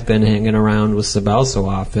 because I've been hanging around with Sibel so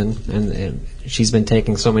often, and she's been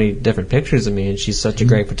taking so many different pictures of me, and she's such a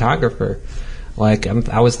great photographer. Like,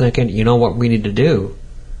 I was thinking, what we need to do?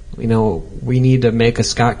 We need to make a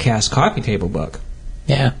Scott Cast coffee table book.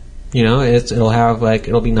 Yeah.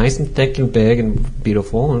 It'll be nice and thick and big and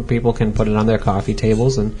beautiful, and people can put it on their coffee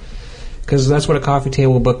tables, and because that's what a coffee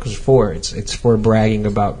table book is for. It's for bragging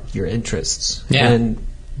about your interests. Yeah. And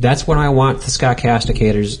that's what I want the Scott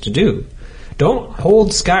Casticators to do. Don't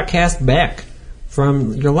hold Scott Cast back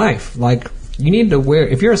from your life. Like, you need to wear,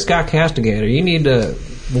 if you're a Scott Castigator, you need to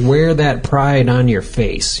wear that pride on your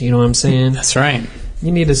face. You know what I'm saying? That's right.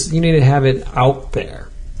 You need to have it out there.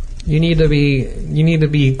 You need to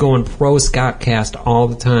be going pro Scott Cast all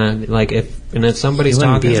the time. Like, if somebody's you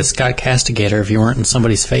wouldn't talking, be a Scott Castigator if you weren't in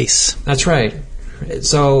somebody's face. That's right.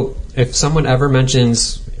 So if someone ever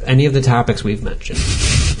mentions any of the topics we've mentioned,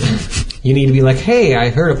 you need to be like, hey, I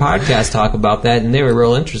heard a podcast talk about that and they were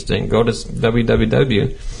real interesting. Go to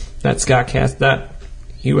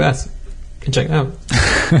www.scottcast.us and check it out.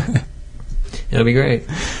 It'll be great.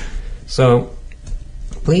 So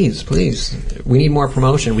please, we need more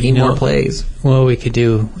promotion. We need more plays. What we could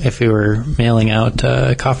do if we were mailing out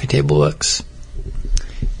coffee table books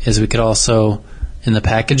is we could also, in the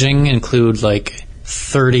packaging, include like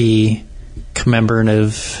 30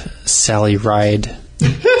 commemorative Sally Ride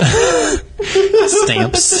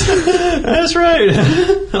stamps. That's right.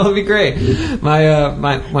 That'll be great.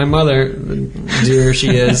 My mother, dear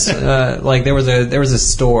she is, like there was a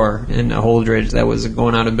store in Holdridge that was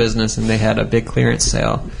going out of business, and they had a big clearance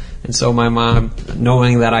sale. And so my mom,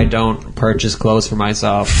 knowing that I don't purchase clothes for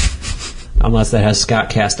myself unless that has Scott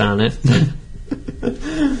Cast on it,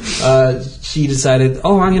 she decided,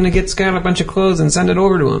 I'm going to get Scott a bunch of clothes and send it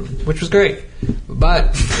over to him, which was great.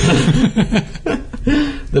 But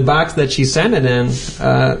the box that she sent it in,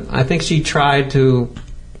 I think she tried to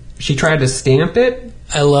stamp it.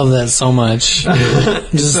 I love that so much.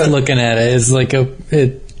 Just looking at it, it's like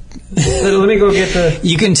let me go get the...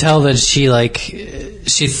 You can tell that she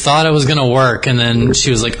thought it was going to work, and then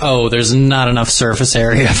she was like, there's not enough surface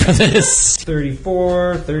area for this.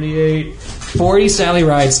 34, 38, 40 Sally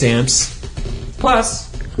Ride stamps,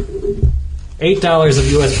 plus $8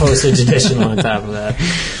 of U.S. postage additional on top of that.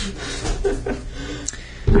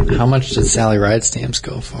 How much did Sally Ride stamps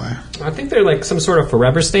go for? I think they're like some sort of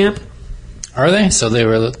forever stamp. Are they? So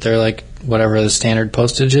they're like whatever the standard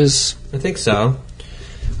postage is? I think so.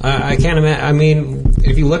 I can't imagine. I mean,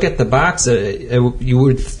 if you look at the box, you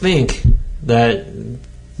would think that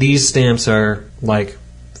these stamps are like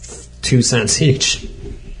 2 cents each.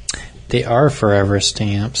 They are forever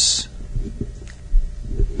stamps.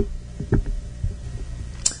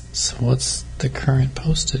 So what's the current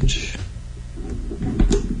postage?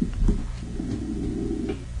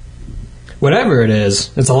 Whatever it is,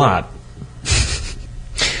 it's a lot.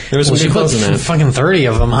 There was some close in that. Fucking 30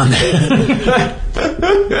 of them on there.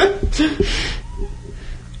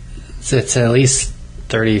 It's at least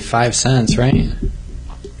 35 cents, right?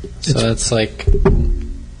 So that's like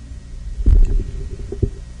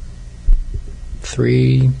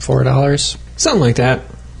 $3-4. Something like that.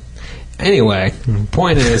 Anyway,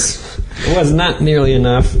 point is, it was not nearly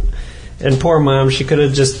enough. And poor mom, she could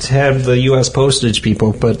have just had the U.S. postage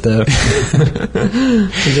people put the...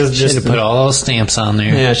 Should have put all those stamps on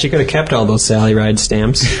there. Yeah, she could have kept all those Sally Ride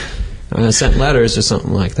stamps. Sent letters or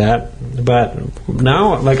something like that. But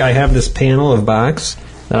now, like, I have this panel of box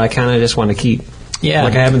that I kind of just want to keep. Yeah.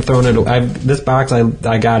 Like, I haven't thrown it... this box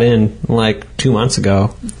I got in, like, 2 months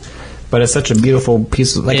ago. But it's such a beautiful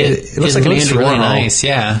piece of... Like, it looks like an Andy really Warhol. Nice,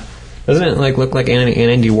 yeah. Doesn't it, like, look like an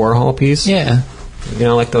Andy Warhol piece? Yeah.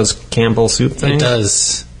 Like those Campbell soup things? It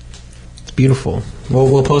does. It's beautiful.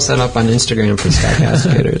 We'll post that up on Instagram for Scott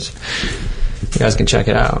Castigators. You guys can check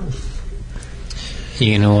it out.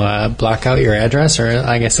 You block out your address, or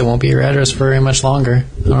I guess it won't be your address for very much longer.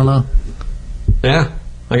 I don't know. Yeah.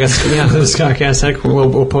 I guess, the Scott Cast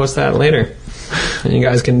headquarters, we'll post that later. And you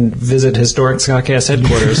guys can visit historic Scott Cast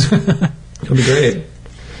headquarters. It'll be great.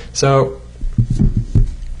 So...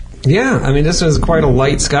 Yeah, I mean, this was quite a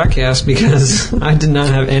light Scottcast because I did not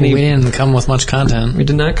have any... We didn't come with much content. We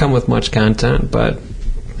did not come with much content, but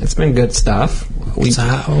it's been good stuff.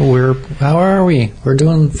 How are we? We're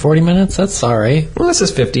doing 40 minutes? That's all right. Well, this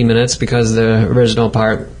is 50 minutes because the original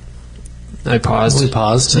part I paused. We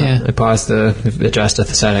paused, yeah. I paused to adjust the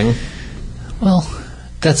setting. Well,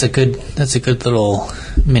 that's a good little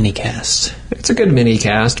mini cast. It's a good mini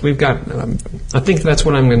cast. We've got. I think that's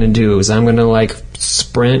what I'm going to do. Is I'm going to like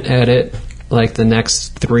sprint edit like the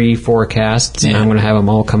next 3-4 casts, and I'm going to have them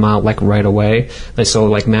all come out like right away. So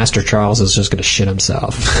like Master Charles is just going to shit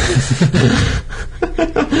himself.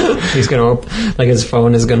 He's going to like his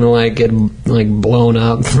phone is going to like get like blown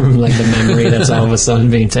up from like the memory that's all of a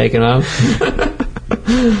sudden being taken up.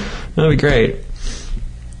 That'd be great.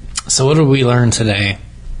 So what did we learn today?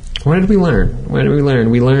 What did we learn?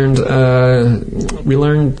 We learned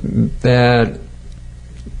that,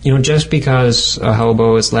 you know, just because a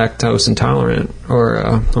hobo is lactose intolerant, or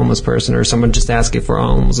a homeless person, or someone just asking for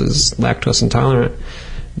alms is lactose intolerant,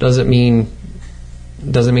 doesn't mean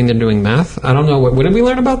they're doing meth. I don't know. What did we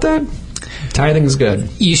learn about that? Tithing's good.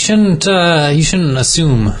 You shouldn't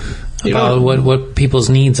assume about what people's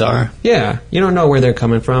needs are. Yeah, you don't know where they're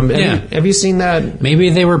coming from. Have you seen that? Maybe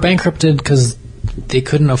they were bankrupted because they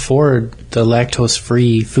couldn't afford the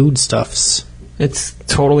lactose-free foodstuffs. It's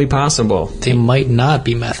totally possible. They might not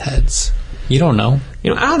be meth heads. You don't know.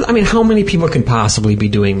 You know, I mean, how many people can possibly be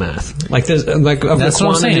doing meth? Like, there's like of that's the quantity,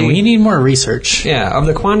 what I'm saying. We need more research. Yeah, of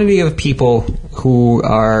the quantity of people who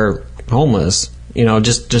are homeless, you know,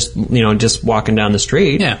 just walking down the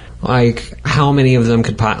street. Yeah. Like, how many of them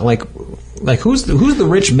could like who's the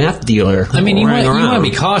rich meth dealer? I mean, you want to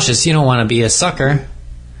be cautious. You don't want to be a sucker,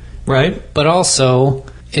 right? But also,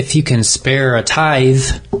 if you can spare a tithe.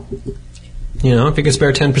 You know, if you could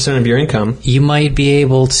spare 10% of your income, you might be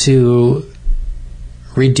able to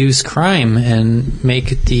reduce crime and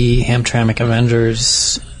make the Hamtramck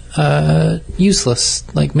Avengers useless.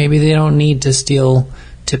 Like, maybe they don't need to steal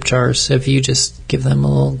tip jars if you just give them a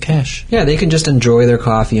little cash. Yeah, they can just enjoy their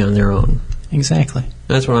coffee on their own. Exactly.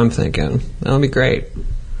 That's what I'm thinking. That'll be great.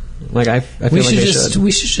 Like, I feel like they should.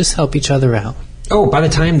 We should just help each other out. Oh, by the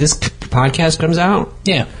time this podcast comes out,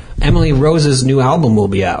 yeah, Emily Rose's new album will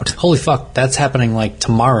be out. Holy fuck, that's happening like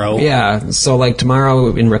tomorrow. Yeah, so like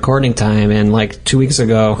tomorrow in recording time, and like 2 weeks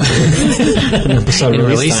ago in episode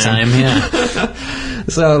release time. Yeah.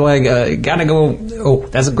 So like, gotta go. Oh,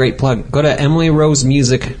 that's a great plug. Go to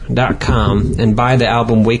emilyrosemusic.com and buy the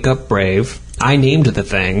album Wake Up Brave. I named the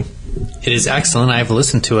thing. It is excellent. I've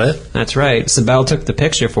listened to it. That's right. Sibel took the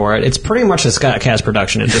picture for it. It's pretty much a Scott Cass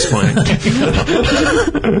production at this point.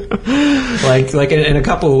 like in a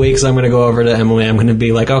couple of weeks, I'm going to go over to Emily. I'm going to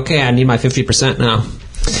be like, okay, I need my 50% now.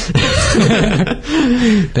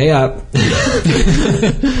 Pay up.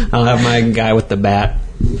 I'll have my guy with the bat,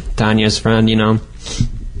 Tanya's friend, you know.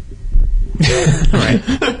 Right.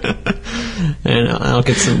 And I'll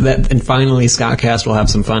get some that, and finally Scott Cast will have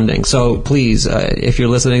some funding. So please, if you're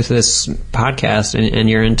listening to this podcast and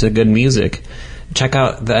you're into good music, check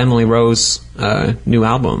out the Emily Rose new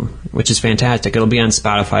album, which is fantastic. It'll be on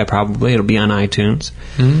Spotify probably. It'll be on iTunes.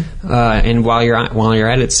 Mm-hmm. And while you're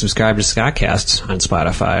at it, subscribe to Scott Cast on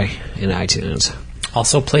Spotify and iTunes.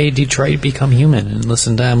 Also play Detroit Become Human and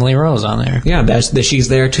listen to Emily Rose on there. Yeah, she's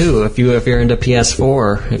there too. If you're into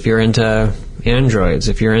PS4, if you're into Androids,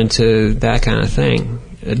 if you're into that kind of thing.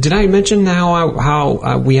 Did I mention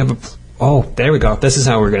how we have a... Oh, there we go. This is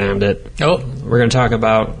how we're going to end it. Oh. We're going to talk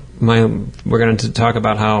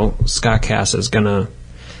about how Scott Cass is going to...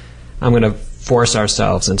 I'm going to force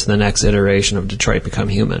ourselves into the next iteration of Detroit Become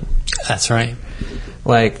Human. That's right.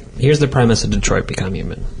 Like, here's the premise of Detroit Become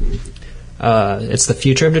Human. It's the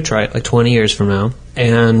future of Detroit, like 20 years from now,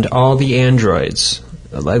 and all the androids,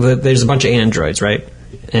 like there's a bunch of androids, right?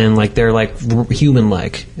 And like they're like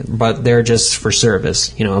human-like, but they're just for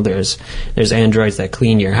service. You know, there's androids that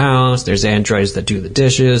clean your house, there's androids that do the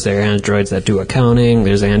dishes, there are androids that do accounting,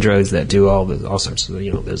 there's androids that do all sorts of,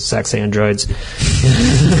 you know, there's sex androids,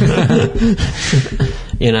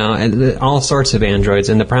 you know, and all sorts of androids.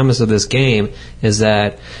 And the premise of this game is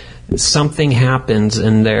that something happens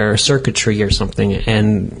in their circuitry or something,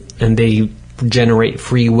 and they generate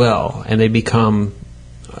free will, and they become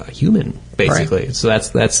human, basically. Right. So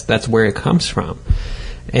that's where it comes from.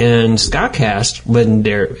 And Scottcast,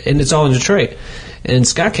 legendary, and it's all in Detroit. And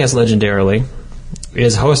Scottcast, legendarily,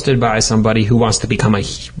 is hosted by somebody who wants to become a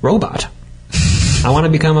robot. I want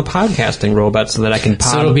to become a podcasting robot so that I can.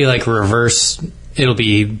 So it'll be like reverse. It'll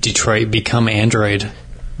be Detroit Become Android.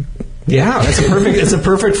 Yeah, that's perfect. It's a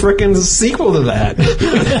perfect frickin' sequel to that.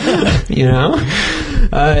 You know?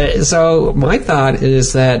 So my thought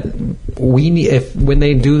is that when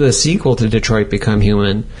they do the sequel to Detroit Become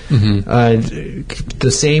Human,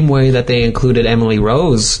 the same way that they included Emily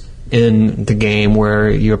Rose in the game, where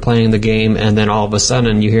you're playing the game and then all of a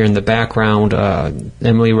sudden you hear in the background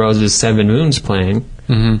Emily Rose's Seven Moons playing.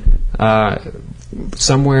 Mm-hmm.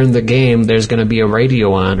 somewhere in the game there's going to be a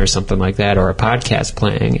radio on or something like that, or a podcast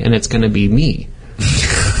playing, and it's going to be me.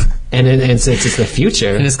 And it's the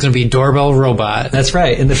future. And it's going to be Doorbell Robot. That's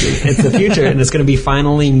right. It's the future, and it's going to be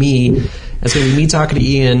finally me. It's going to be me talking to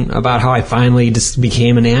Ian about how I finally just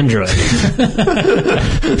became an android.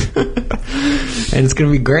 And it's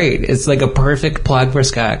going to be great. It's like a perfect plug for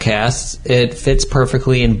Scottcast. It fits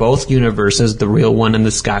perfectly in both universes, the real one and the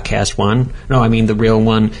Scottcast one. No, I mean the real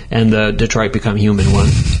one and the Detroit Become Human one.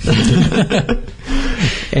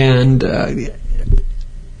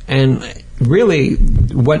 And really,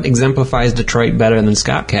 what exemplifies Detroit better than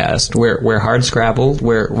Scottcast? We're hard scrabbled.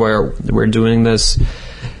 We're doing this.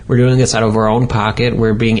 We're doing this out of our own pocket.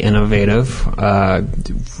 We're being innovative.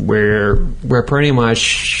 We're pretty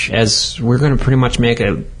much we're going to pretty much make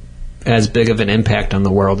as big of an impact on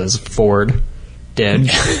the world as Ford did.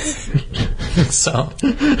 So,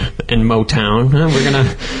 in Motown,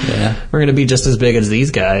 we're gonna be just as big as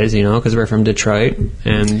these guys, because we're from Detroit.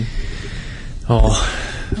 And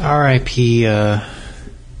R.I.P.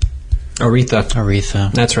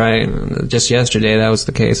 Aretha. That's right. Just yesterday, that was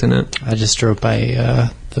the case, isn't it? I just drove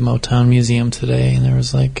by the Motown Museum today, and there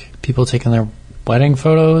was people taking their wedding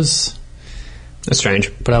photos. That's strange.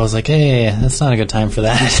 But I was like, hey, that's not a good time for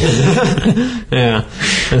that. Yeah.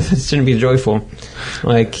 It shouldn't be joyful.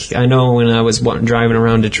 I know when I was driving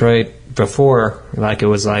around Detroit before, it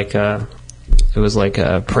was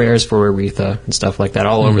prayers for Aretha and stuff like that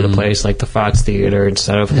all over the place, like the Fox Theater.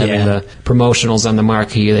 Instead of having the promotionals on the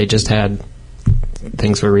marquee, they just had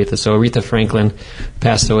things for Aretha. So Aretha Franklin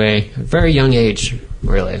passed away at a very young age,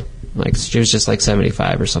 really. She was just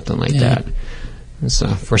 75 or something like that. And so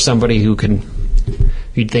for somebody who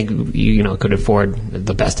you'd think could afford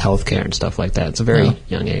the best health care and stuff like that, it's a very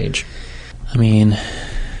young age. I mean,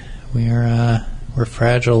 we're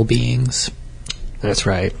fragile beings. That's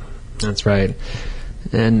right.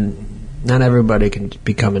 And not everybody can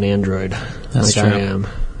become an android That's true. I am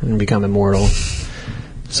and become immortal.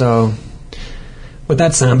 So, with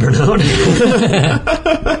that somber note...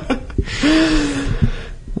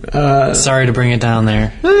 Sorry to bring it down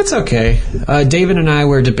there. No, that's okay. David and I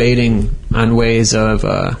were debating on ways of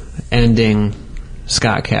ending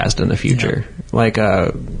Scottcast in the future.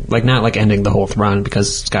 Yeah. Not ending the whole run,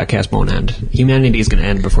 because Scottcast won't end. Humanity is going to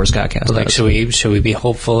end before Scottcast does. Should we be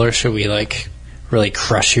hopeful, or should we really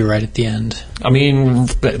crush you right at the end? I mean,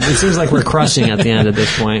 it seems like we're crushing at the end at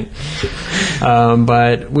this point.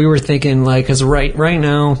 But we were thinking, because right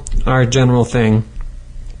now, our general thing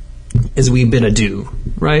is we bid adieu,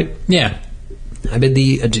 right? Yeah. I bid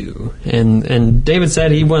thee adieu. And David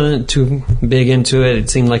said he wasn't too big into it. It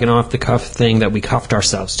seemed like an off-the-cuff thing that we cuffed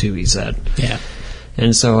ourselves to, he said. Yeah.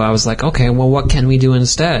 And so I was like, okay, well, what can we do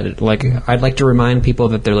instead? I'd like to remind people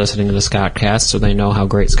that they're listening to the Scottcast so they know how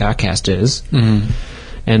great Scottcast is. Mm-hmm.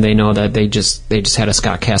 And they know that they just had a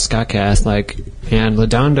Scottcast. And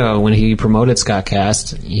Ladondo, when he promoted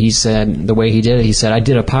Scottcast, he said, the way he did it, he said, I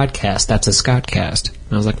did a podcast, that's a Scottcast.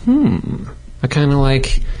 And I was like, I kind of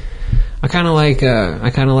like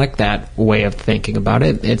that way of thinking about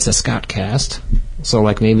it. It's a Scottcast. So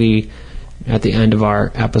maybe at the end of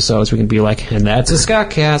our episodes we can be and that's a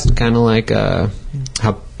Scottcast, kind of like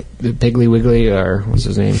how Piggly Wiggly, or what's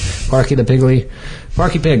his name, Porky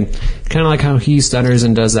Pig, kind of like how he stutters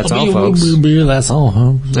and does that's all, folks. That's all,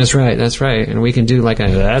 huh? That's right. And we can do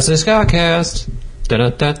that's a Scottcast, da da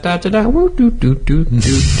da da da da, woo do do do do do,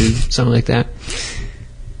 something like that.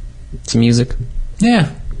 Some music. Yeah.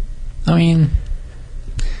 I mean,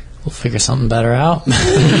 we'll figure something better out.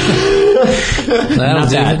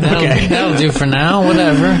 That'll do for now,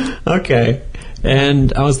 whatever. Okay.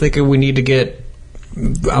 And I was thinking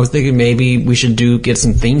maybe we should get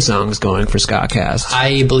some theme songs going for Scottcast.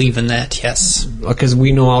 I believe in that, yes. Because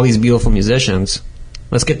we know all these beautiful musicians.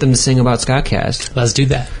 Let's get them to sing about Scottcast. Let's do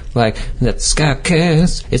that. That's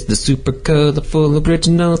Scottcast. It's the super colorful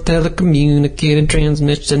original telecommunicated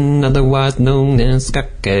transmission, otherwise known as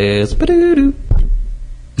Scottcast. Ba-doo-doo.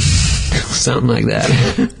 Something like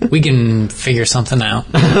that. We can figure something out.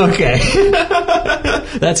 Okay.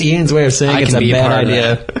 That's Ian's way of saying it's a bad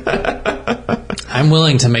idea. I'm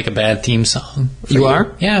willing to make a bad theme song. You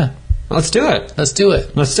are? Yeah. Let's do it. Let's do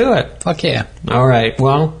it. Fuck yeah. All right.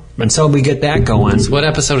 Well, until we get that going. So what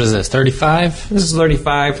episode is this? 35? This is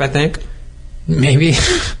 35, I think. Maybe.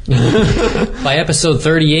 By episode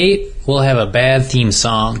 38, we'll have a bad theme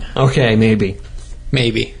song. Okay, maybe.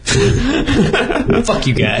 Maybe. Fuck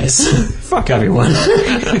you guys. Fuck everyone.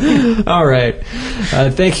 All right.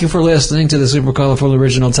 Thank you for listening to the Super Colorful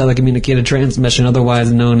Original Telecommunicated Transmission,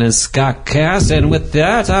 otherwise known as Scottcast. And with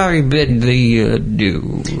that, I bid thee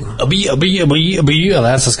adieu. That's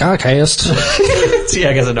a Scottcast. See,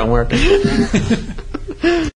 I guess it don't work.